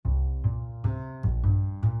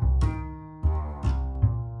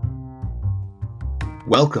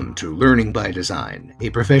Welcome to Learning by Design, a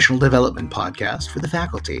professional development podcast for the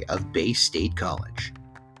faculty of Bay State College.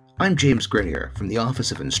 I'm James Grenier from the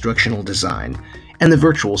Office of Instructional Design and the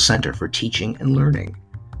Virtual Center for Teaching and Learning.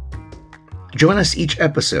 Join us each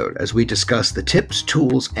episode as we discuss the tips,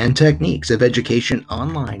 tools, and techniques of education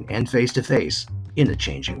online and face-to-face in a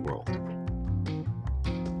changing world.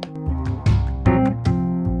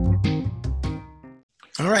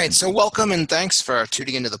 All right, so welcome and thanks for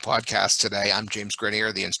tuning into the podcast today. I'm James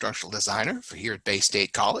Grenier, the instructional designer for here at Bay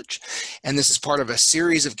State College, and this is part of a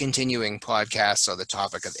series of continuing podcasts on the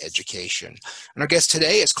topic of education. And our guest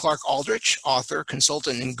today is Clark Aldrich, author,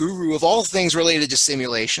 consultant, and guru of all things related to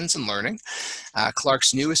simulations and learning.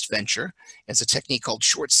 Clark's newest venture is a technique called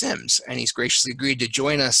short sims, and he's graciously agreed to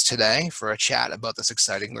join us today for a chat about this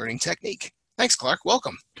exciting learning technique. Thanks, Clark.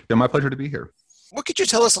 Welcome. Yeah, my pleasure to be here. What could you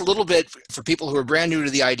tell us a little bit for people who are brand new to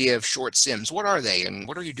the idea of short sims? What are they and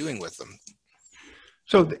what are you doing with them?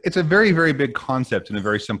 So it's a very, very big concept in a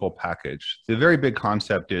very simple package. The very big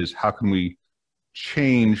concept is how can we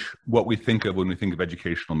change what we think of when we think of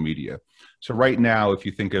educational media? So right now, if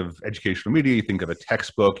you think of educational media, you think of a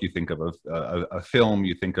textbook, you think of a film,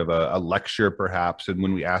 you think of a lecture perhaps. And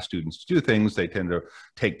when we ask students to do things, they tend to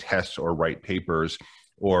take tests or write papers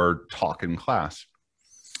or talk in class.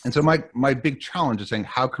 And so my big challenge is saying,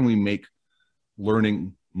 how can we make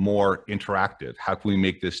learning more interactive? How can we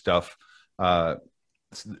make this stuff, how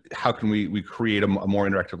can we create a more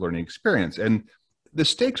interactive learning experience? And the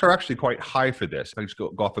stakes are actually quite high for this. I just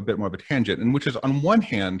go off a bit more of a tangent, and which is on one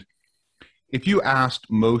hand, if you asked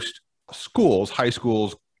most schools, high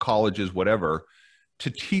schools, colleges, whatever, to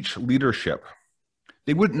teach leadership,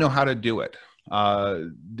 they wouldn't know how to do it. I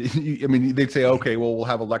mean, they'd say, okay, well, we'll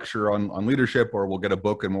have a lecture on leadership, or we'll get a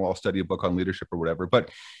book and we'll all study a book on leadership or whatever.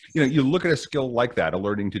 But, you look at a skill like that, a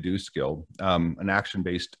learning to do skill, an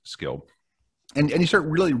action-based skill, and you start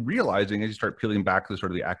really realizing as you start peeling back the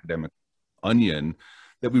sort of the academic onion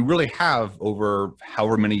that we really have over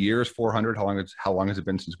however many years, 400, how long has it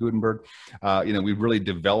been since Gutenberg? We've really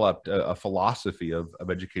developed a philosophy of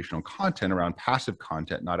educational content around passive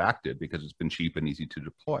content, not active, because it's been cheap and easy to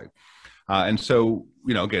deploy. And so,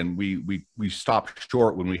 again, we stop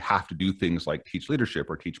short when we have to do things like teach leadership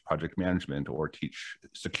or teach project management or teach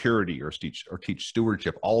security or teach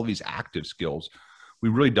stewardship, all of these active skills. We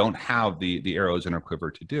really don't have the arrows in our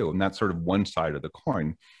quiver to do. And that's sort of one side of the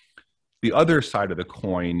coin. The other side of the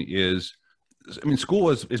coin is,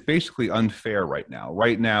 school is basically unfair right now.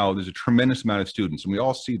 Right now, there's a tremendous amount of students, and we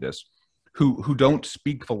all see this, who don't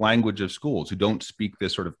speak the language of schools, who don't speak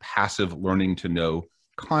this sort of passive learning to know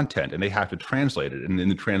content, and they have to translate it. And in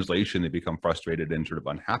the translation, they become frustrated and sort of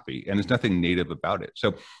unhappy, and there's nothing native about it.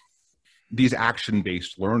 So these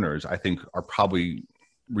action-based learners, I think, are probably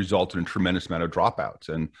result in a tremendous amount of dropouts.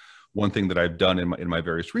 And one thing that I've done in my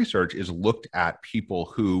various research is looked at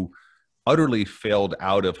people who utterly failed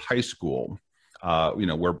out of high school.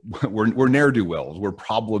 We're ne'er-do-wells, we're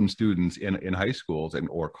problem students in high schools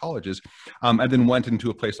or colleges, and then went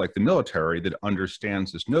into a place like the military that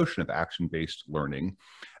understands this notion of action-based learning,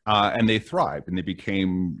 and they thrived and they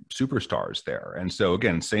became superstars there. And so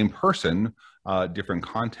again, same person, different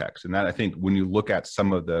context. And that, I think, when you look at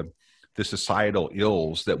some of the societal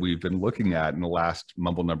ills that we've been looking at in the last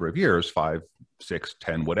number of years, 5, 6,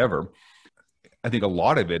 10, whatever, I think a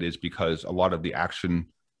lot of it is because a lot of the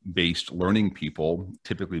action-based learning people,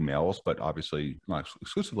 typically males, but obviously not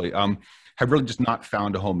exclusively, have really just not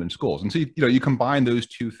found a home in schools. And so, you combine those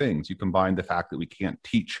two things. You combine the fact that we can't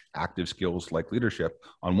teach active skills like leadership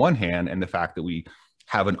on one hand, and the fact that we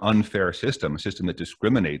have an unfair system, a system that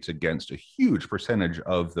discriminates against a huge percentage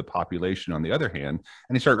of the population on the other hand,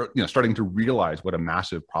 and you starting to realize what a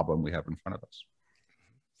massive problem we have in front of us.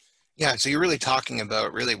 Yeah, so you're really talking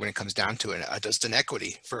about, really, when it comes down to it, just an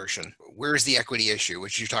equity version. Where is the equity issue,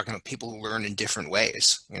 which you're talking about people who learn in different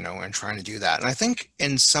ways, and trying to do that. And I think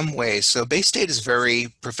in some ways, so Bay State is very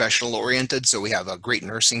professional oriented. So we have a great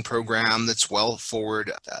nursing program that's well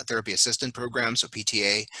forward, therapy assistant program, so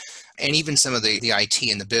PTA, and even some of the IT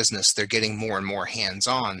and the business, they're getting more and more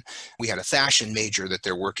hands-on. We had a fashion major that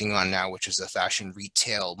they're working on now, which is a fashion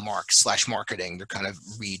retail marketing. They're kind of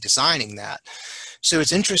redesigning that. So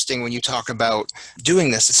it's interesting when you talk about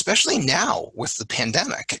doing this, especially now with the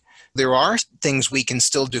pandemic. There are things we can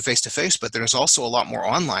still do face-to-face, but there's also a lot more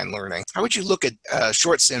online learning. How would you look at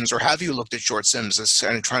short sims, or have you looked at short sims as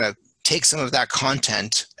kind of trying to take some of that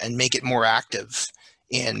content and make it more active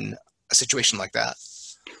in a situation like that?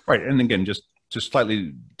 Right. And again, just just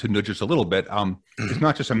slightly to nudge us a little bit, it's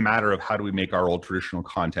not just a matter of how do we make our old traditional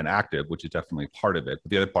content active, which is definitely part of it, but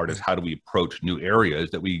the other part is how do we approach new areas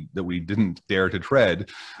that we didn't dare to tread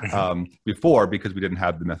before because we didn't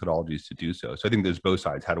have the methodologies to do so. So I think there's both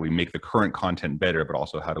sides. How do we make the current content better, but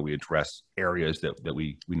also how do we address areas that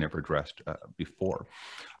we never addressed before?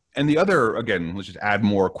 And the other, again, let's just add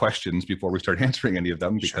more questions before we start answering any of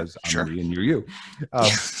them, because I'm me and you're you.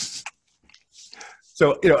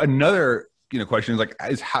 So, another question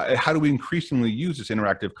is how do we increasingly use this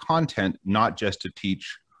interactive content, not just to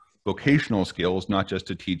teach vocational skills, not just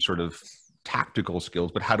to teach sort of tactical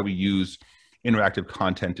skills, but how do we use interactive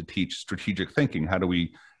content to teach strategic thinking? How do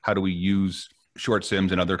we use short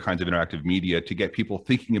sims and other kinds of interactive media to get people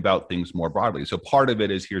thinking about things more broadly? So part of it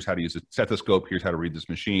is, here's how to use a stethoscope, here's how to read this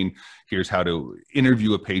machine, here's how to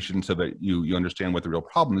interview a patient so that you understand what the real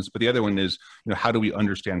problem is. But the other one is, how do we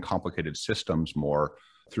understand complicated systems more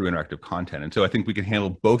through interactive content? And so I think we can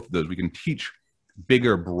handle both of those. We can teach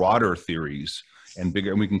bigger, broader theories and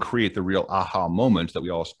we can create the real aha moments that we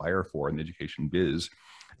all aspire for in the education biz,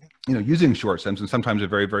 using short sims, and sometimes a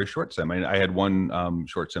very, very short sim. I had one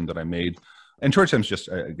short sim that I made. And short sims, just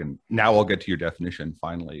again, now I'll get to your definition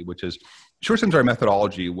finally, which is short sims are a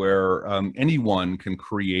methodology where anyone can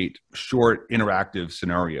create short interactive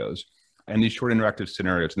scenarios. And these short interactive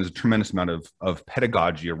scenarios, and there's a tremendous amount of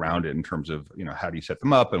pedagogy around it in terms of, how do you set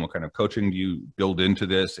them up and what kind of coaching do you build into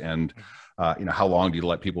this, and how long do you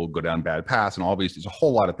let people go down bad paths, and all these, there's a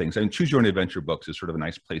whole lot of things. And Choose Your Own Adventure books is sort of a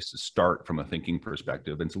nice place to start from a thinking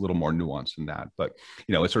perspective. And it's a little more nuanced than that, but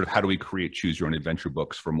it's sort of how do we create Choose Your Own Adventure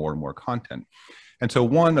books for more and more content. And so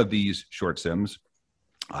one of these short sims,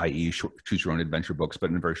 i.e. Choose Your Own Adventure books, but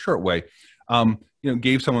in a very short way,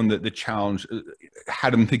 gave someone the challenge,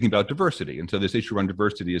 had them thinking about diversity. And so this issue around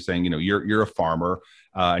diversity is saying, you're a farmer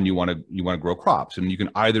and you want to grow crops, and you can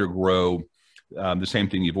either grow the same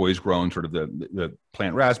thing you've always grown, sort of the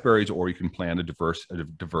plant raspberries, or you can plant a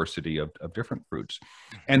diversity of different fruits.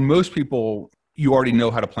 And most people, you already know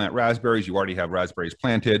how to plant raspberries, you already have raspberries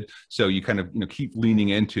planted, so you kind of keep leaning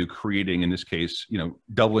into creating, in this case,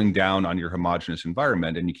 doubling down on your homogeneous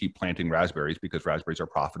environment, and you keep planting raspberries because raspberries are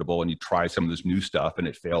profitable, and you try some of this new stuff and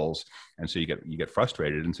it fails, and so you get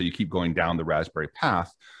frustrated, and so you keep going down the raspberry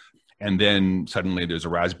path. And then suddenly there's a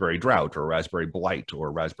raspberry drought or a raspberry blight or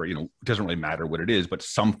a raspberry, it doesn't really matter what it is, but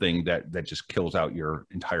something that just kills out your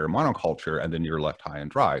entire monoculture, and then you're left high and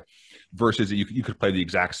dry. Versus you could play the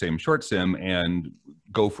exact same short sim and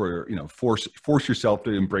go for, force yourself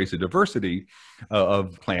to embrace a diversity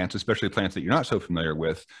of plants, especially plants that you're not so familiar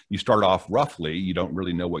with. You start off roughly, you don't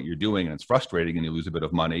really know what you're doing, and it's frustrating, and you lose a bit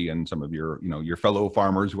of money, and some of your fellow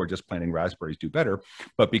farmers who are just planting raspberries do better.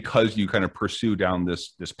 But because you kind of pursue down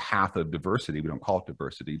this path of diversity, we don't call it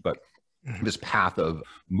diversity, but this path of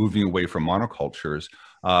moving away from monocultures,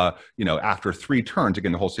 after 3 turns,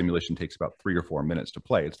 again, the whole simulation takes about 3 or 4 minutes to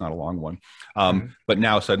play. It's not a long one. But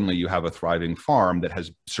now suddenly you have a thriving farm that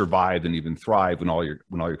has survived and even thrived when all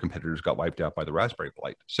your competitors got wiped out by the raspberry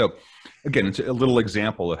blight. So again, it's a little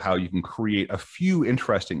example of how you can create a few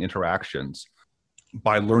interesting interactions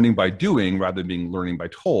by learning by doing rather than being learning by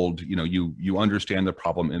told. You understand the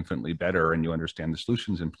problem infinitely better, and you understand the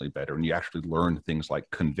solutions infinitely better, and you actually learn things like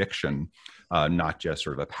conviction, not just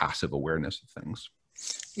sort of a passive awareness of things.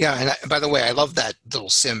 Yeah, and by the way, I love that little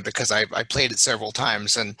sim because I played it several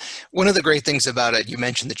times. And one of the great things about it, you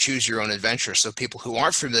mentioned the Choose Your Own Adventure. So people who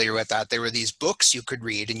aren't familiar with that, there were these books you could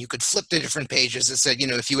read, and you could flip to different pages that said,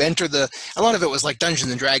 if you enter a lot of it was like Dungeons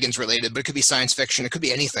and Dragons related, but it could be science fiction, it could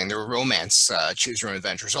be anything. There were romance, Choose Your Own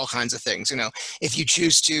Adventures, all kinds of things. If you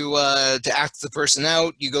choose to act the person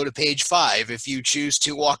out, you go to page 5. If you choose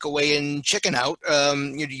to walk away and chicken out,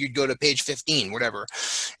 you'd go to page 15, whatever.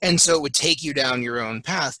 And so it would take you down your own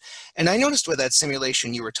path. And I noticed with that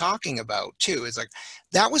simulation you were talking about too, is like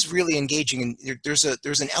that was really engaging. And there's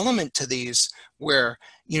an element to these where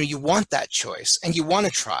you want that choice and you want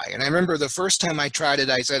to try. And I remember the first time I tried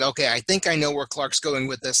it, I said, okay, I think I know where Clark's going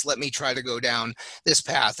with this. Let me try to go down this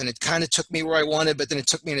path. And it kind of took me where I wanted, but then it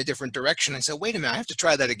took me in a different direction. I said, wait a minute, I have to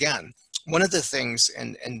try that again. One of the things,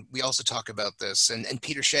 and we also talk about this, and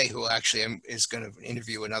Peter Shea, who actually is going to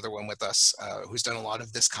interview another one with us, who's done a lot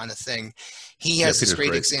of this kind of thing. He has this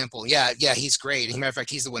great example. Yeah, he's great. As a matter of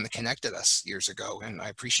fact, he's the one that connected us years ago, and I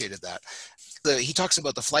appreciated that. He talks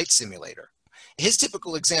about the flight simulator. His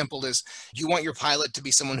typical example is you want your pilot to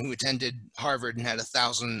be someone who attended Harvard and had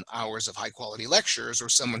 1,000 hours of high quality lectures, or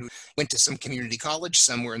someone who went to some community college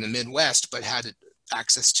somewhere in the Midwest, but had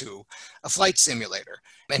access to a flight simulator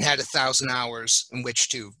and had 1,000 hours in which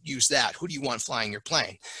to use that. Who do you want flying your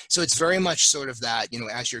plane? So it's very much sort of that,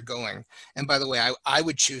 as you're going. And by the way, I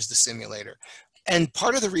would choose the simulator. And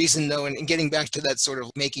part of the reason, though, and getting back to that sort of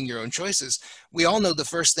making your own choices, we all know the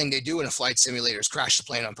first thing they do in a flight simulator is crash the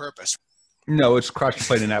plane on purpose. No, it's crash the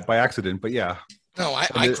plane in that by accident, but yeah. No,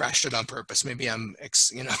 I crashed it on purpose. Maybe I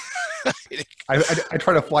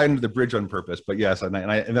try to fly into the bridge on purpose, but yes, and then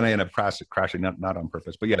I end up crashing not on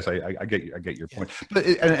purpose. But yes, I get your point. But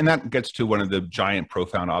and that gets to one of the giant,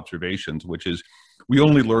 profound observations, which is we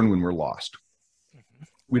only learn when we're lost.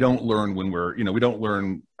 We don't learn when we don't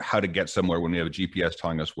learn how to get somewhere when we have a GPS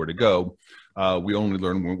telling us where to go. We only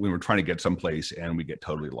learn when we're trying to get someplace and we get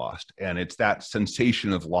totally lost. And it's that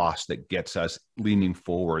sensation of loss that gets us leaning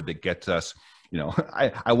forward, that gets us,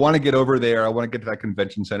 I want to get over there. I want to get to that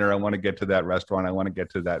convention center. I want to get to that restaurant. I want to get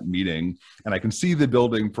to that meeting. And I can see the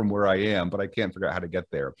building from where I am, but I can't figure out how to get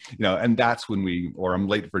there. And that's when or I'm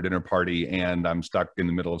late for a dinner party and I'm stuck in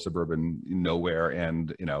the middle of suburban nowhere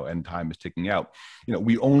and time is ticking out.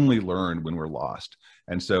 We only learn when we're lost.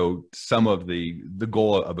 And so some of the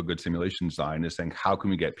goal of a good simulation design is saying, how can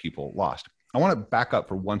we get people lost? I want to back up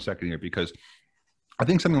for 1 second here, because I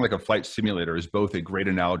think something like a flight simulator is both a great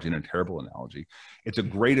analogy and a terrible analogy. It's a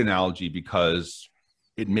great analogy because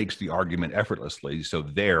it makes the argument effortlessly. So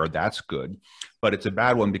that's good. But it's a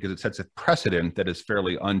bad one because it sets a precedent that is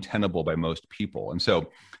fairly untenable by most people. And so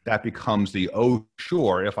that becomes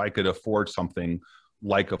sure, if I could afford something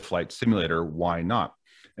like a flight simulator, why not?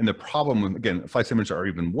 And the problem, again, flight simulators are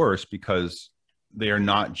even worse because they are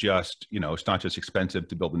not just, it's not just expensive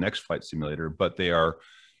to build the next flight simulator, but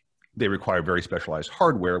they require very specialized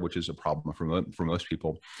hardware, which is a problem for most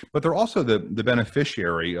people. But they're also the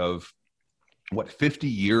beneficiary of 50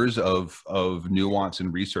 years of nuance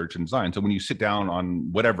and research and design. So when you sit down on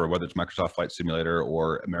whether it's Microsoft Flight Simulator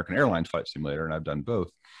or American Airlines Flight Simulator, and I've done both,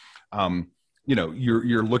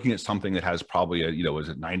 you're looking at something that has probably is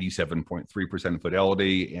it 97.3%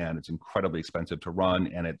 fidelity, and it's incredibly expensive to run,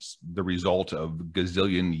 and it's the result of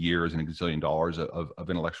gazillion years and a gazillion dollars of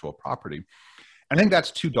intellectual property. I think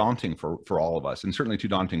that's too daunting for all of us, and certainly too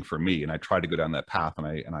daunting for me. And I tried to go down that path, and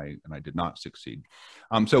I did not succeed.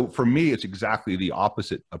 So for me, it's exactly the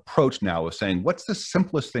opposite approach now of saying, what's the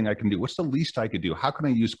simplest thing I can do? What's the least I could do? How can I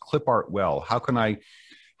use clip art well? How can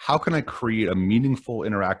I create a meaningful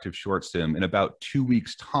interactive short sim in about 2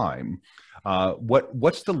 weeks' time?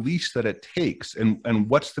 What's the least that it takes, and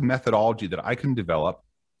what's the methodology that I can develop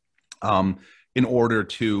in order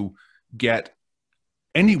to get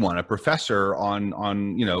anyone, a professor, on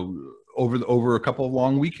over a couple of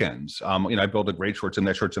long weekends. I built a great short sim.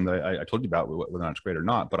 That short sim that I told you about, whether or not it's great or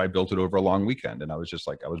not, but I built it over a long weekend, and I was just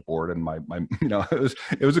like, I was bored, and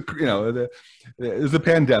it was a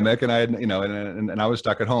pandemic, and I had and I was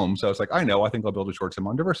stuck at home, so I was like, I think I'll build a short sim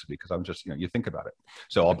on diversity, because I'm just you think about it.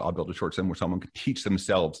 So I'll build a short sim where someone can teach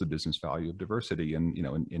themselves the business value of diversity, and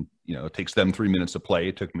it takes them 3 minutes to play.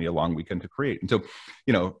 It took me a long weekend to create, and so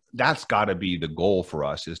that's got to be the goal for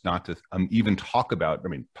us, is not to even talk about,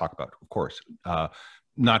 of course,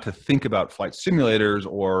 not to think about flight simulators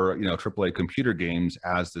or AAA computer games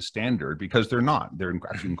as the standard, because they're not. They're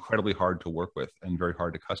actually incredibly hard to work with and very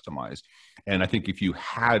hard to customize. And I think if you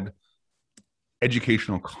had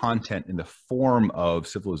educational content in the form of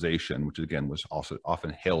civilization, which again was also often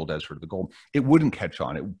hailed as sort of the goal, it wouldn't catch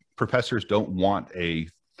on. Professors don't want a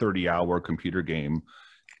 30-hour computer game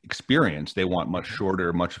experience. They want much shorter,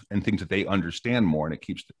 and things that they understand more, and it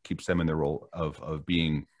keeps them in the role of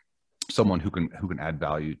being someone who can add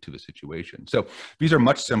value to the situation. So these are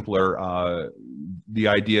much simpler. The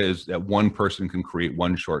idea is that one person can create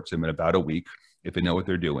one short sim in about a week if they know what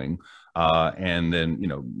they're doing, and then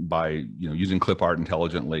by using clip art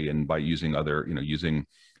intelligently, and by using other using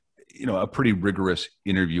a pretty rigorous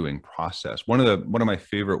interviewing process. One of my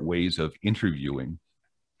favorite ways of interviewing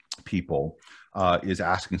people is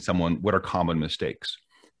asking someone, what are common mistakes?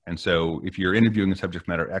 And so if you're interviewing a subject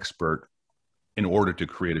matter expert in order to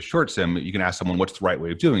create a short sim, you can ask someone, what's the right way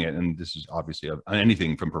of doing it? And this is obviously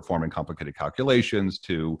anything from performing complicated calculations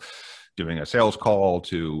to doing a sales call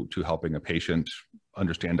to helping a patient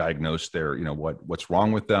understand, diagnose their, what's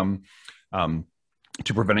wrong with them,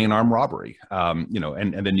 to preventing an armed robbery. And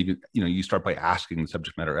then you start by asking the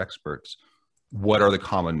subject matter experts, what are the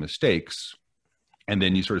common mistakes? And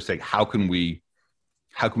then you sort of say, how can we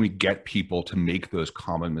get people to make those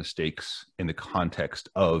common mistakes in the context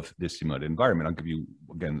of this simulated environment? I'll give you,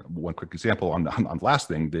 again, one quick example on the last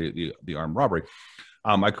thing, the armed robbery.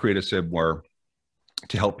 I create a sim where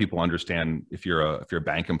to help people understand, if you're a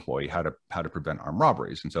bank employee, how to prevent armed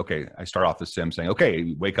robberies. And so, okay, I start off the sim saying, okay,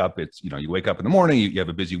 you wake up, you wake up in the morning, you have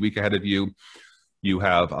a busy week ahead of you. You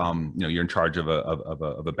have, you're in charge of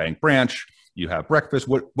a bank branch. You have breakfast.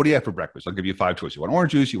 What do you have for breakfast? I'll give you 5 choices. You want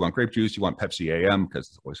orange juice? You want grape juice? You want Pepsi AM? Because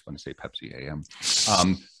it's always fun to say Pepsi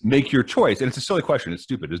AM. Make your choice. And it's a silly question. It's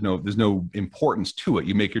stupid. There's no importance to it.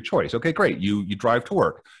 You make your choice. Okay, great. You drive to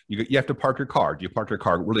work. You have to park your car. Do you park your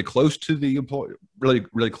car really close to the employee,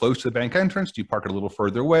 really close to the bank entrance? Do you park it a little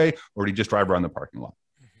further away, or do you just drive around the parking lot?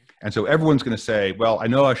 And so everyone's going to say, well, I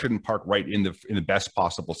know I shouldn't park right in the best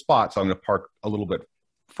possible spot, so I'm going to park a little bit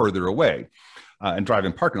further away and drive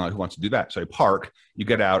in parking lot. Who wants to do that? So I park, you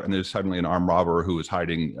get out, and there's suddenly an armed robber who is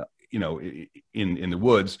hiding, in the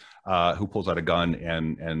woods, who pulls out a gun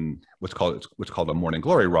and what's called a morning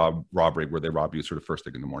glory robbery, where they rob you sort of first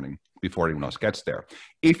thing in the morning before anyone else gets there.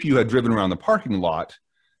 If you had driven around the parking lot,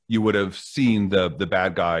 you would have seen the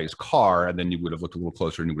bad guy's car, and then you would have looked a little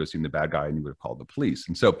closer and you would have seen the bad guy, and you would have called the police.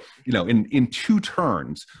 And so, in 2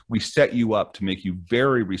 turns, we set you up to make you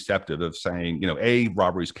very receptive of saying, A,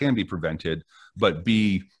 robberies can be prevented, but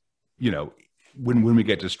B, when we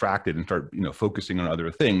get distracted and start, focusing on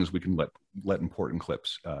other things, we can let important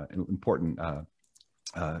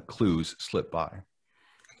clues slip by.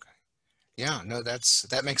 Yeah, no,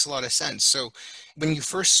 that makes a lot of sense. So when you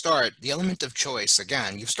first start, the element of choice,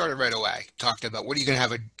 again, you've started right away, talked about what are you going to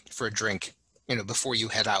have for a drink, before you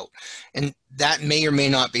head out. And that may or may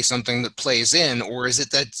not be something that plays in, or is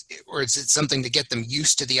it something to get them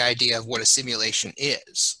used to the idea of what a simulation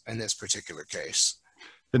is in this particular case?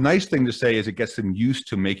 The nice thing to say is it gets them used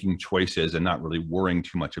to making choices and not really worrying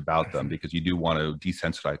too much about them, because you do want to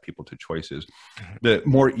desensitize people to choices. The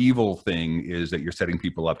more evil thing is that you're setting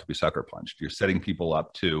people up to be sucker punched. You're setting people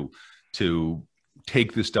up to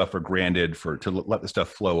take this stuff for granted, to let the stuff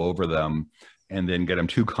flow over them, and then get them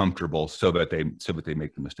too comfortable so that they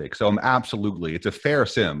make the mistake. So it's a fair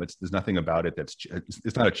sim. There's nothing about it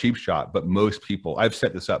it's not a cheap shot, but most people, I've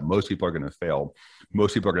set this up, most people are going to fail.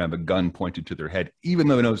 Most people are going to have a gun pointed to their head, even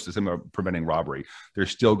though they know it's a sim of preventing robbery. They're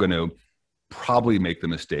still going to probably make the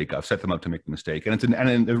mistake. I've set them up to make the mistake. And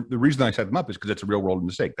the reason I set them up is because it's a real world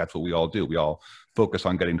mistake. That's what we all do. We all focus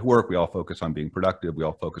on getting to work. We all focus on being productive. We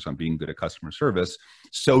all focus on being good at customer service,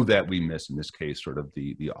 so that we miss, in this case, sort of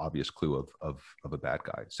the obvious clue of a bad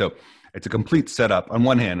guy. So it's a complete setup on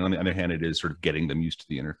one hand. And on the other hand, it is sort of getting them used to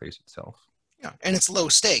the interface itself. Yeah, and it's low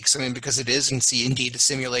stakes. Because it is indeed a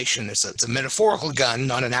simulation. It's a metaphorical gun,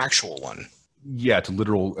 not an actual one. Yeah, it's a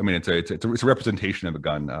literal. It's a representation of a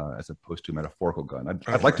gun as opposed to a metaphorical gun.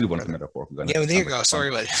 I'd like to do one with a metaphorical gun. Yeah, well, there you go.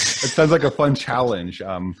 Sorry, but it sounds like a fun challenge.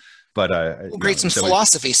 But great, some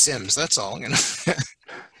philosophy sims. That's all.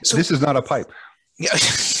 So, this is not a pipe. Yeah,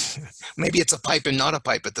 maybe it's a pipe and not a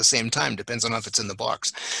pipe at the same time. Depends on if it's in the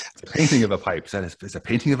box. A painting of a pipe. Is a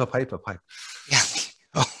painting of a pipe a pipe? Yeah.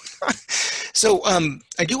 Oh. So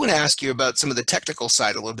I do want to ask you about some of the technical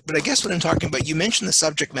side a little bit, but I guess what I'm talking about, you mentioned the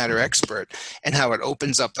subject matter expert and how it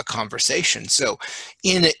opens up the conversation. So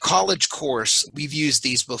in a college course, we've used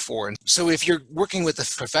these before. And so if you're working with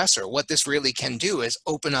a professor, what this really can do is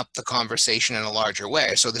open up the conversation in a larger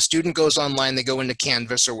way. So the student goes online, they go into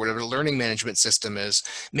Canvas or whatever the learning management system is.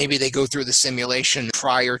 Maybe they go through the simulation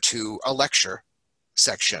prior to a lecture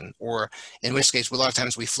section, or in which case, a lot of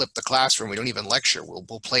times we flip the classroom. We don't even lecture.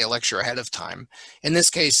 We'll play a lecture ahead of time. In this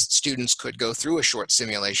case, students could go through a short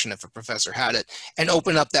simulation if a professor had it and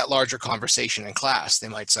open up that larger conversation in class. They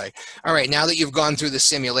might say, all right, now that you've gone through the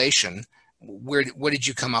simulation, what did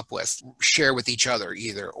you come up with? Share with each other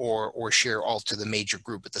either, or share all to the major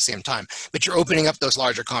group at the same time. But you're opening up those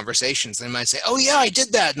larger conversations. They might say, oh yeah, I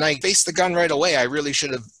did that and I faced the gun right away. I really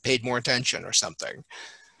should have paid more attention or something.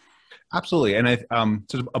 Absolutely. And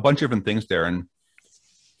there's a bunch of different things there. And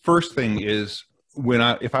first thing is,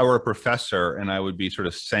 if I were a professor and I would be sort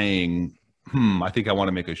of saying, I think I want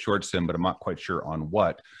to make a short sim, but I'm not quite sure on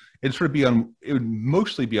what, it would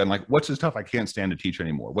mostly be on like, what's the stuff I can't stand to teach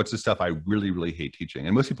anymore? What's the stuff I really, really hate teaching?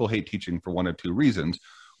 And most people hate teaching for one of 2 reasons.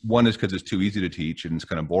 One is because it's too easy to teach and it's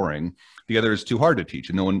kind of boring. The other is too hard to teach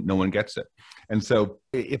and no one gets it. And so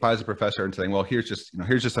if I was a professor and saying, well, here's just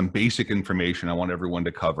some basic information I want everyone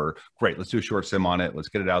to cover. Great. Let's do a short sim on it. Let's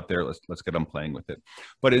get it out there. Let's get them playing with it.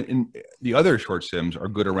 But in the other short sims are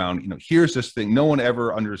good around, here's this thing. No one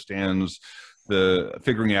ever understands the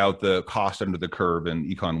figuring out the cost under the curve in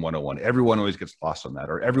Econ 101. Everyone always gets lost on that,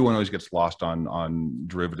 or everyone always gets lost on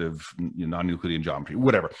derivative, non-Euclidean geometry,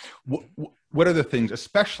 whatever. What are the things,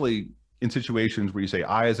 especially in situations where you say,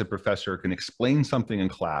 I, as a professor, can explain something in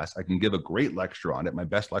class. I can give a great lecture on it, my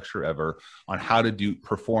best lecture ever, on how to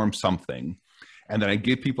perform something. And then I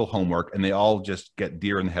give people homework and they all just get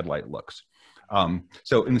deer in the headlight looks.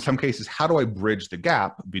 So in some cases, how do I bridge the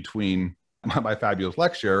gap between my fabulous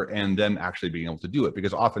lecture and them actually being able to do it?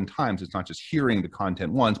 Because oftentimes it's not just hearing the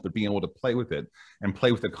content once, but being able to play with it and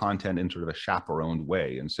play with the content in sort of a chaperoned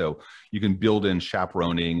way. And so you can build in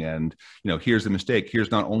chaperoning and, here's the mistake.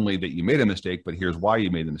 Here's not only that you made a mistake, but here's why you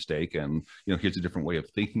made the mistake. And, here's a different way of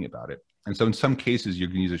thinking about it. And so in some cases, you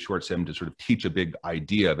can use a short sim to sort of teach a big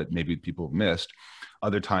idea that maybe people have missed.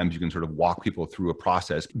 Other times you can sort of walk people through a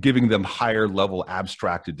process, giving them higher level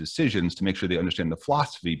abstracted decisions to make sure they understand the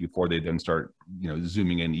philosophy before they then start,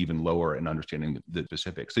 zooming in even lower and understanding the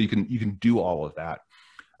specifics. So you can do all of that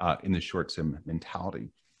in the short sim mentality.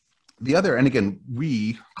 The other, and again,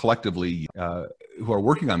 we collectively who are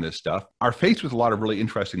working on this stuff are faced with a lot of really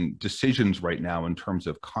interesting decisions right now in terms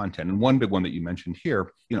of content. And one big one that you mentioned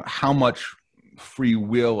here, how much free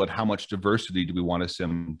will and how much diversity do we want a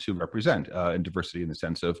sim to represent? And diversity in the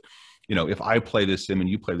sense of, if I play this sim and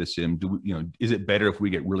you play this sim, is it better if we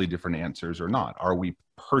get really different answers or not? Are we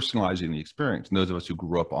personalizing the experience? And those of us who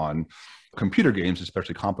grew up on computer games,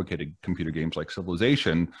 especially complicated computer games like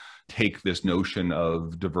Civilization, take this notion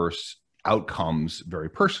of diverse outcomes very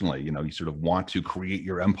personally. You sort of want to create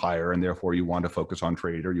your empire and therefore you want to focus on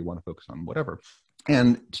trade or you want to focus on whatever.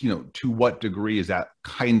 And, to what degree is that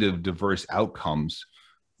kind of diverse outcomes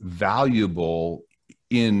valuable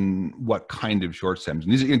in what kind of short sims?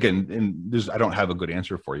 And these, again, I don't have a good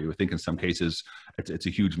answer for you. I think in some cases, it's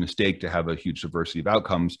a huge mistake to have a huge diversity of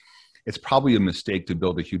outcomes. It's probably a mistake to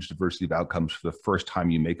build a huge diversity of outcomes for the first time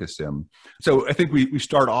you make a sim. So I think we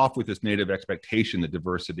start off with this native expectation that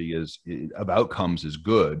diversity of outcomes is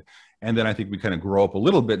good. And then I think we kind of grow up a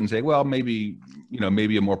little bit and say, well, maybe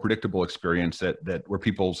a more predictable experience that where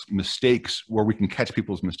people's mistakes, where we can catch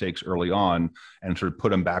people's mistakes early on and sort of put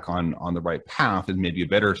them back on the right path is maybe a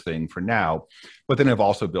better thing for now. But then I've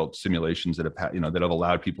also built simulations that have, that have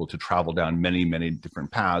allowed people to travel down many, many different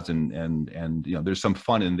paths. And there's some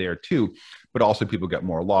fun in there too, but also people get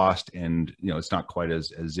more lost and, it's not quite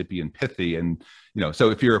as zippy and pithy. And, so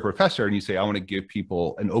if you're a professor and you say, I want to give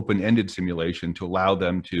people an open-ended simulation to allow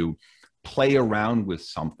them to play around with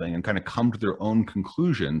something and kind of come to their own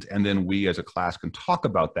conclusions. And then we as a class can talk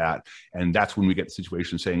about that. And that's when we get the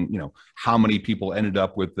situation saying, how many people ended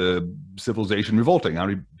up with the civilization revolting? How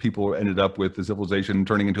many people ended up with the civilization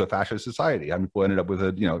turning into a fascist society? How many people ended up with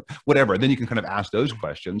whatever? And then you can kind of ask those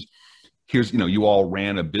questions. Here's, you all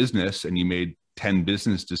ran a business and you made 10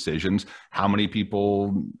 business decisions. How many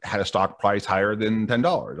people had a stock price higher than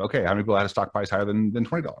 $10? Okay. How many people had a stock price higher than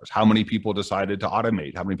 $20? How many people decided to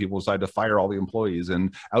automate? How many people decided to fire all the employees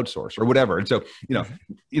and outsource or whatever? And so,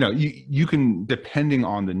 you can, depending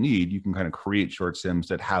on the need, you can kind of create short sims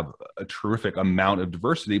that have a terrific amount of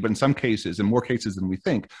diversity, but in some cases, in more cases than we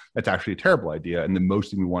think, that's actually a terrible idea. And the most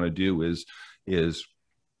thing we want to do is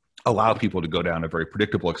allow people to go down a very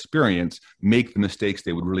predictable experience, make the mistakes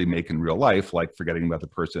they would really make in real life, like forgetting about the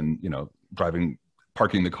person,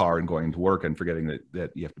 parking the car and going to work and forgetting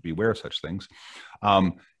that you have to be aware of such things.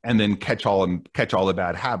 And then catch all the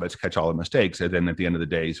bad habits, catch all the mistakes. And then at the end of the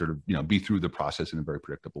day, sort of, be through the process in a very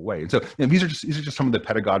predictable way. And so these are just some of the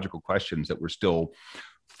pedagogical questions that we're still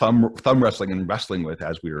thumb wrestling and wrestling with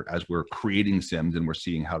as we're creating sims and we're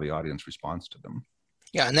seeing how the audience responds to them.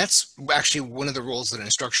 Yeah, and that's actually one of the roles that an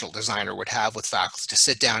instructional designer would have with faculty, to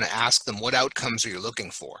sit down and ask them, what outcomes are you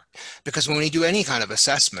looking for? Because when we do any kind of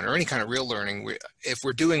assessment or any kind of real learning, if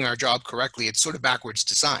we're doing our job correctly, it's sort of backwards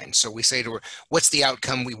design. So we say to her, what's the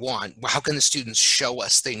outcome we want? How can the students show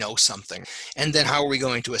us they know something? And then how are we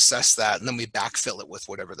going to assess that? And then we backfill it with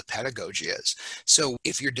whatever the pedagogy is. So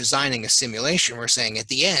if you're designing a simulation, we're saying at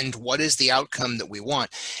the end, what is the outcome that we want?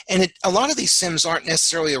 And a lot of these sims aren't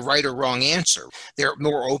necessarily a right or wrong answer. They're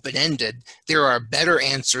more open-ended. There are better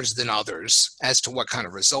answers than others as to what kind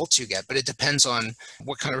of results you get, but it depends on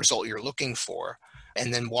what kind of result you're looking for,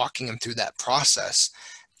 and then walking them through that process.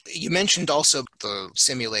 You mentioned also the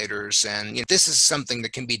simulators, and this is something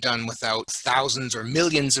that can be done without thousands or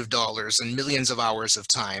millions of dollars and millions of hours of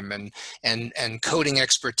time and coding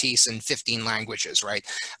expertise in 15 languages, right?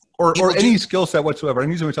 Or any skill set whatsoever.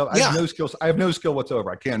 I'm using myself. I have no skills. I have no skill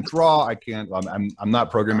whatsoever. I can't draw. I can't. I'm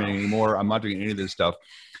not programming anymore. I'm not doing any of this stuff.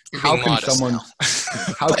 How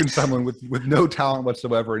can someone with no talent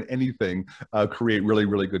whatsoever in anything create really,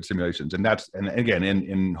 really good simulations? And again,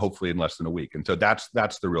 in hopefully in less than a week. And so that's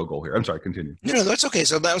the real goal here. I'm sorry, continue. No, that's okay.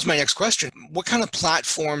 So that was my next question. What kind of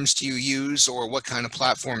platforms do you use, or what kind of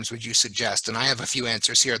platforms would you suggest? And I have a few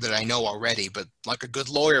answers here that I know already, but like a good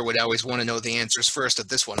lawyer would always want to know the answers first. At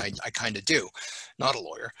this one, I kind of do. Not a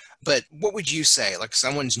lawyer. But what would you say? Like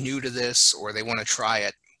someone's new to this or they want to try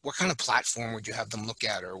it. what kind of platform would you have them look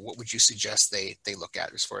at, or what would you suggest they look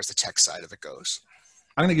at as far as the tech side of it goes?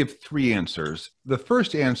 I'm going to give three answers. The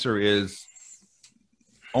first answer is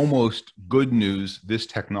almost good news. This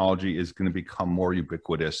technology is going to become more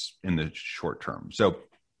ubiquitous in the short term. So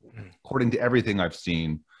according to everything I've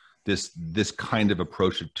seen, this kind of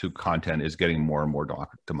approach to content is getting more and more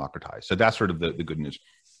democratized. So that's sort of the good news.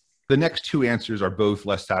 The next two answers are both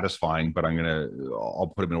less satisfying, but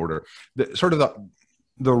I'll put them in order.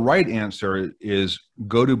 The right answer is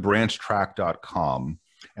go to branchtrack.com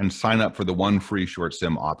and sign up for the one free short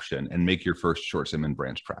sim option and make your first short sim in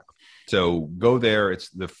BranchTrack. So go there. It's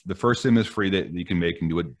the first sim is free that you can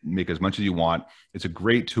make as much as you want. It's a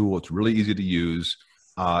great tool. It's really easy to use.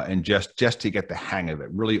 And just to get the hang of it,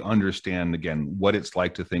 really understand, again, what it's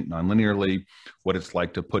like to think nonlinearly, what it's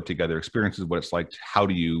like to put together experiences, what it's like, how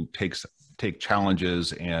do you take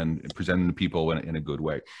challenges and present them to people in a good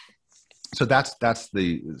way. So that's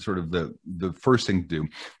the sort of the first thing to do.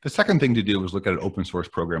 The second thing to do is look at an open source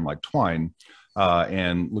program like Twine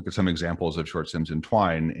and look at some examples of short sims in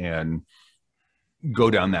Twine and go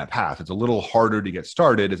down that path. It's a little harder to get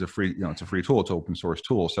started. It's a free tool. It's an open source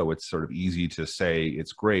tool. So it's sort of easy to say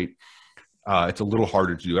it's great. It's a little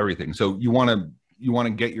harder to do everything. So you want to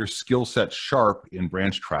get your skill set sharp in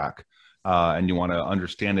BranchTrack, and you want to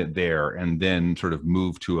understand it there, and then sort of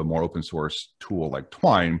move to a more open source tool like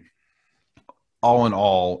Twine. All in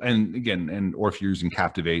all, and again, or if you're using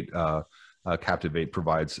Captivate, Captivate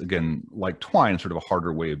provides, again, like Twine, sort of a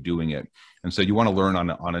harder way of doing it. And so you want to learn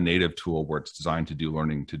on a native tool where it's designed to do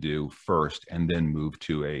learning to do first, and then move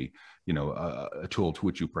to a tool to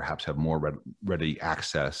which you perhaps have more ready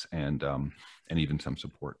access and even some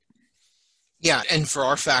support. Yeah, and for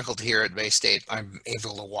our faculty here at Bay State, I'm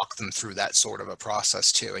able to walk them through that sort of a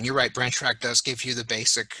process too. And you're right, BranchTrack does give you the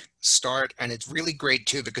basic start, and it's really great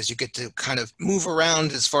too because you get to kind of move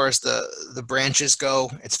around as far as the branches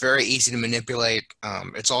go. It's very easy to manipulate.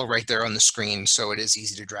 It's all right there on the screen, so it is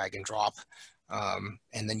easy to drag and drop.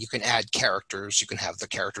 And then you can add characters. You can have the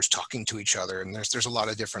characters talking to each other, and there's a lot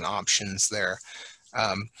of different options there.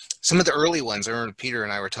 Some of the early ones, I remember Peter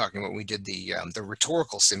and I were talking about when we did the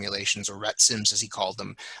rhetorical simulations, or RHET sims as he called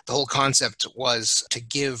them. The whole concept was to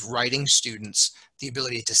give writing students the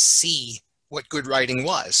ability to see what good writing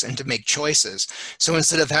was and to make choices. So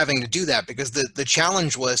instead of having to do that, because the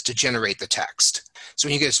challenge was to generate the text. So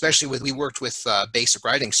when you get, especially we worked with basic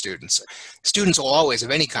writing students will always,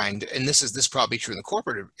 of any kind, and this is probably true in the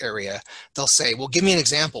corporate area, they'll say, well, give me an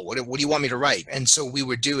example. What do you want me to write? And so we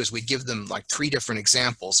would do is we'd give them like 3 different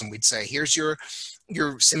examples, and we'd say, here's your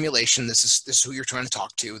simulation. This is who you're trying to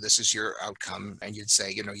talk to. This is your outcome. And you'd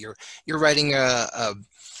say, you're writing a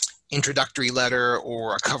introductory letter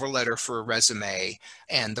or a cover letter for a resume,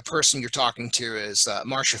 and the person you're talking to is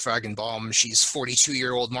Marcia Fagenbaum. She's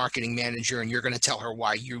 42-year-old marketing manager, and you're going to tell her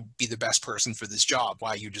why you'd be the best person for this job,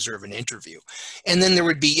 why you deserve an interview. And then there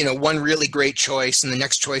would be, one really great choice, and the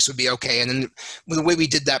next choice would be okay. And then the way we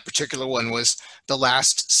did that particular one was the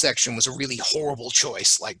last section was a really horrible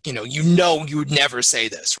choice, like you would never say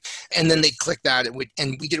this. And then they'd click that, and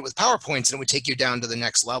we did it with PowerPoints, and it would take you down to the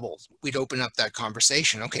next level. We'd open up that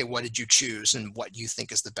conversation. Okay, what did you choose, and what you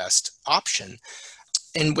think is the best option?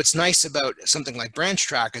 And what's nice about something like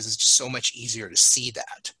BranchTrack is it's just so much easier to see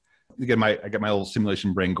that. Again, I got my little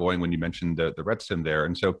simulation brain going when you mentioned the RHET sim there.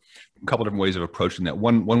 And so a couple of different ways of approaching that.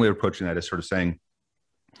 One way of approaching that is sort of saying,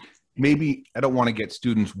 maybe I don't want to get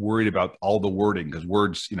students worried about all the wording, because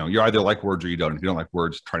words, you either like words or you don't. If you don't like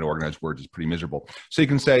words, trying to organize words is pretty miserable. So you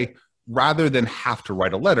can say, rather than have to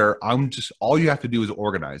write a letter, all you have to do is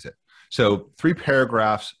organize it. So 3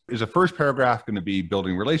 paragraphs. Is the first paragraph going to be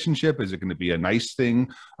building relationship? Is it going to be a nice thing?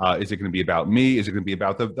 Is it going to be about me? Is it going to be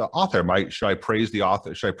about the author? Should I praise the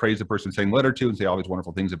author? Should I praise the person saying letter to and say all these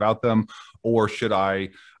wonderful things about them? Or should I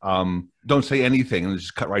don't say anything and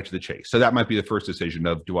just cut right to the chase? So that might be the first decision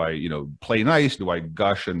of, do I play nice? Do I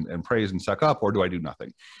gush and praise and suck up? Or do I do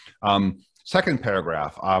nothing? Second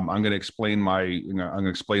paragraph, I'm going to explain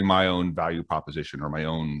my own value proposition or my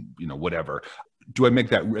own whatever. Do I make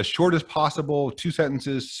that as short as possible, 2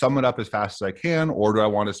 sentences, sum it up as fast as I can, or do I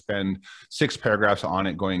want to spend 6 paragraphs on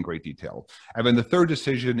it going in great detail? And then the third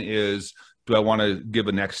decision is, do I want to give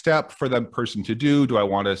a next step for that person to do? Do I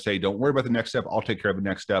want to say, don't worry about the next step, I'll take care of the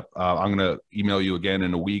next step. I'm going to email you again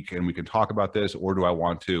in a week and we can talk about this. Or do I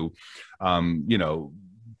want to,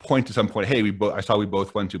 point to some point, hey, I saw we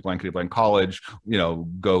both went to blankety blank college,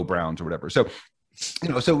 go Browns or whatever. So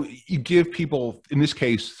you give people, in this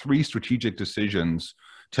case, 3 strategic decisions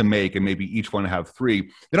to make, and maybe each one have 3.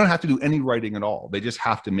 They don't have to do any writing at all. They just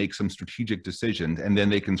have to make some strategic decisions, and then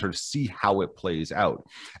they can sort of see how it plays out.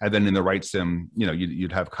 And then in the right sim,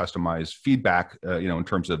 you'd have customized feedback, in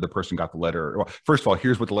terms of the person got the letter. Well, first of all,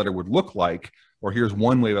 here's what the letter would look like, or here's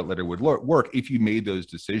one way that letter would work if you made those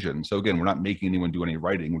decisions. So again, we're not making anyone do any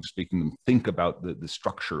writing. We're just making them think about the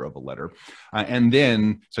structure of a letter. And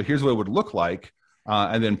then, so here's what it would look like.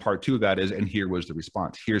 And then part 2 of that is, and here was the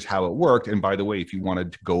response. Here's how it worked. And by the way, if you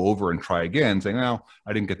wanted to go over and try again, saying, "No,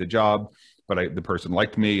 I didn't get the job, but the person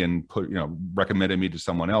liked me and recommended me to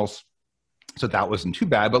someone else. So that wasn't too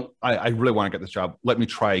bad, but I really want to get this job. Let me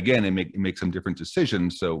try again and make some different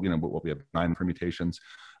decisions." So, we have 9 permutations,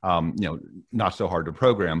 not so hard to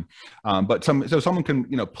program. But someone can,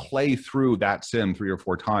 play through that sim 3 or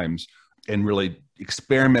 4 times and really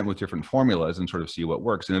experiment with different formulas and sort of see what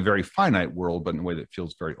works in a very finite world, but in a way that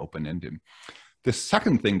feels very open-ended. The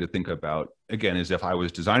second thing to think about, again, is if I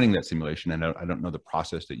was designing that simulation, and I don't know the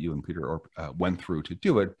process that you and Peter went through to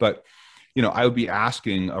do it, but I would be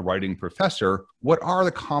asking a writing professor, what are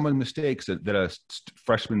the common mistakes that a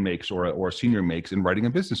freshman makes or a senior makes in writing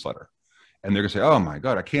a business letter? And they're going to say, "Oh my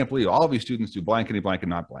God, I can't believe all these students do blankety blank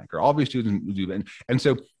and not blank, or all these students do that." And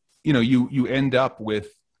so, you end up with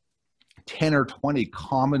 10 or 20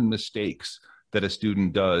 common mistakes that a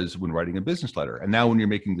student does when writing a business letter. And now when you're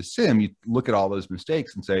making the sim, you look at all those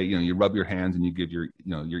mistakes and say, you rub your hands and you give your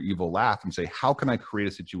evil laugh and say, how can I create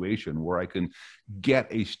a situation where I can get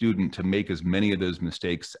a student to make as many of those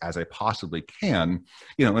mistakes as I possibly can,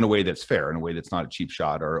 in a way that's fair, in a way that's not a cheap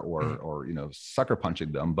shot or sucker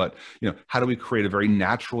punching them. But, how do we create a very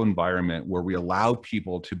natural environment where we allow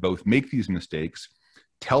people to both make these mistakes,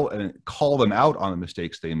 call them out on the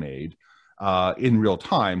mistakes they made, in real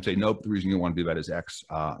time, say, nope, the reason you want to do that is X,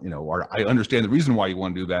 or I understand the reason why you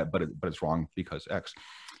want to do that, but it's wrong because X.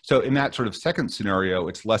 So in that sort of second scenario,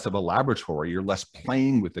 it's less of a laboratory. You're less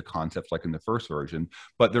playing with the concepts like in the first version,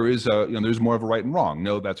 but there is there's more of a right and wrong.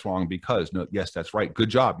 No, that's wrong because. No, yes, that's right. Good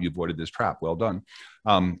job. You avoided this trap. Well done.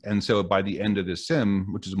 And so by the end of the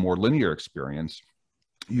sim, which is a more linear experience,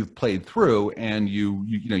 you've played through, and you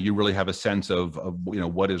really have a sense of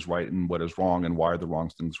what is right and what is wrong, and why are the wrong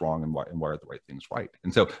things wrong, and why are the right things right.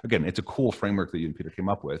 And so again, it's a cool framework that you and Peter came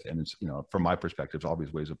up with, and it's from my perspective, all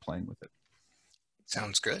these ways of playing with it.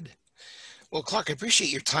 Sounds good. Well, Clark, I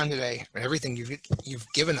appreciate your time today and everything you've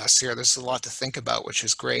given us here. There's a lot to think about, which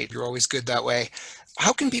is great. You're always good that way.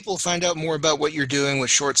 How can people find out more about what you're doing with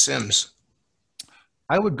Short Sims?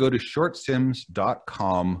 I would go to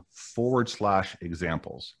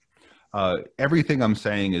shortsims.com/examples. Everything I'm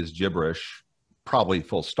saying is gibberish, probably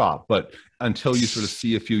full stop, but until you sort of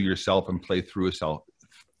see a few yourself and play through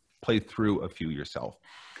a few yourself.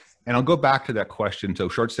 And I'll go back to that question. So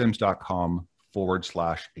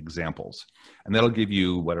shortsims.com/examples. And that'll give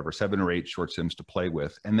you whatever, 7 or 8 short sims to play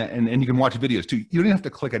with. And you can watch videos too. You don't have to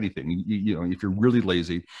click anything. If you're really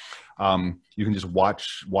lazy, you can just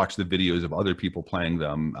watch the videos of other people playing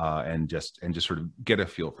them and just sort of get a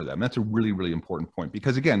feel for them. That's a really, really important point,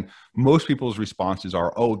 because again, most people's responses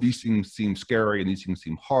are, "Oh, these things seem scary, and these things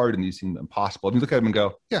seem hard, and these seem impossible." And you look at them and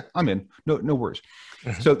go, "Yeah, I'm in. No worries."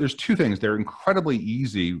 Mm-hmm. So there's 2 things. They're incredibly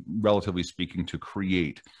easy, relatively speaking, to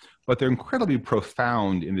create, but they're incredibly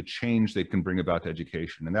profound in the change they can bring about to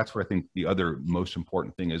education. And that's what I think the other most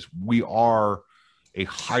important thing is. We are a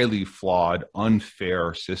highly flawed,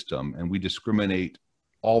 unfair system, and we discriminate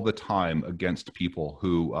all the time against people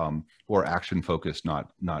who are action focused, not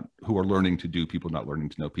who are learning to do people, not learning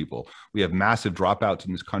to know people. We have massive dropouts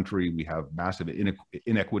in this country. We have massive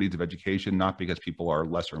inequities of education, not because people are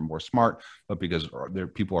lesser and more smart, but because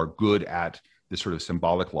people are good at this sort of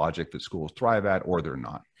symbolic logic that schools thrive at, or they're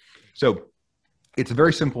not. So it's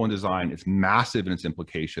very simple in design. It's massive in its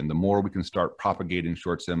implication. The more we can start propagating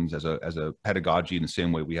short sims as a pedagogy, in the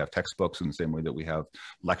same way we have textbooks, in the same way that we have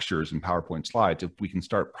lectures and PowerPoint slides, if we can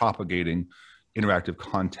start propagating interactive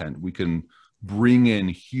content, we can bring in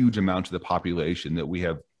huge amounts of the population that we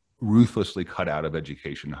have ruthlessly cut out of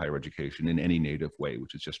education, higher education, in any native way,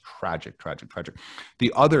 which is just tragic, tragic, tragic.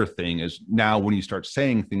 The other thing is, now when you start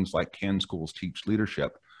saying things like, can schools teach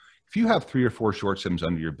leadership? If you have 3 or 4 short sims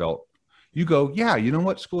under your belt, you go, yeah, you know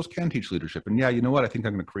what? Schools can teach leadership. And yeah, you know what? I think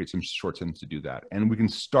I'm going to create some short sims to do that. And we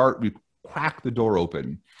crack the door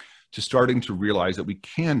open to starting to realize that we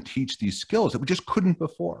can teach these skills that we just couldn't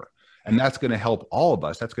before. And that's going to help all of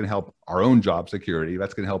us. That's going to help our own job security.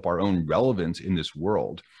 That's going to help our own relevance in this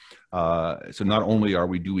world. So not only are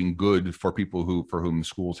we doing good for people for whom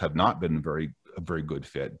schools have not been a very good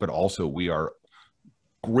fit, but also we are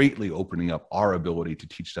greatly opening up our ability to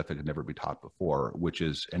teach stuff that could never be taught before,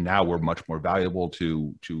 and now we're much more valuable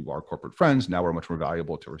to our corporate friends. Now we're much more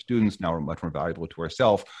valuable to our students. Now we're much more valuable to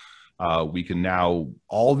ourselves. We can now,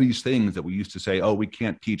 all these things that we used to say, oh, we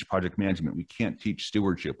can't teach project management, we can't teach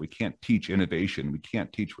stewardship, we can't teach innovation, we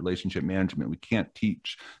can't teach relationship management, we can't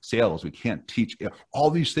teach sales, we can't teach all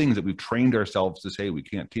these things that we've trained ourselves to say we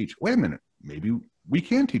can't teach. Wait a minute, maybe we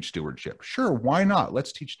can teach stewardship. Sure, why not?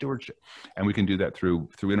 Let's teach stewardship. And we can do that through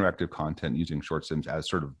interactive content using short sims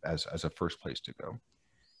as as a first place to go.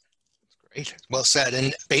 Great. Well said.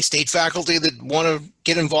 And Bay State faculty that want to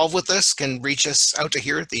get involved with this can reach us out to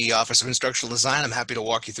here at the Office of Instructional Design. I'm happy to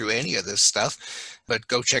walk you through any of this stuff, but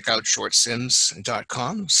go check out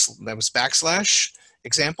shortsims.com. That was /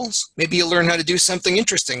 examples. Maybe you'll learn how to do something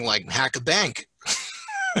interesting like hack a bank.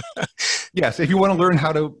 Yes, if you want to learn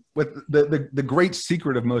how to, with the great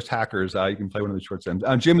secret of most hackers, you can play one of the short sims.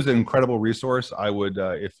 Jim is an incredible resource. I would,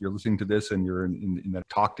 if you're listening to this and you're in that,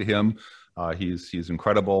 talk to him. He's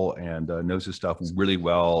incredible and knows his stuff really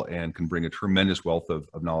well and can bring a tremendous wealth of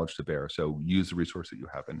knowledge to bear. So use the resource that you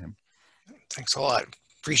have in him. Thanks a lot.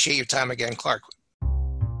 Appreciate your time again, Clark.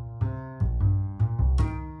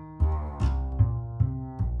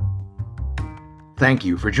 Thank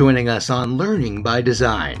you for joining us on Learning by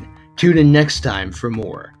Design. Tune in next time for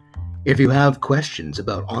more. If you have questions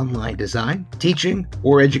about online design, teaching,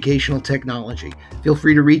 or educational technology, feel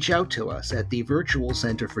free to reach out to us at the Virtual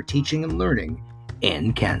Center for Teaching and Learning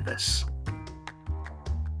in Canvas.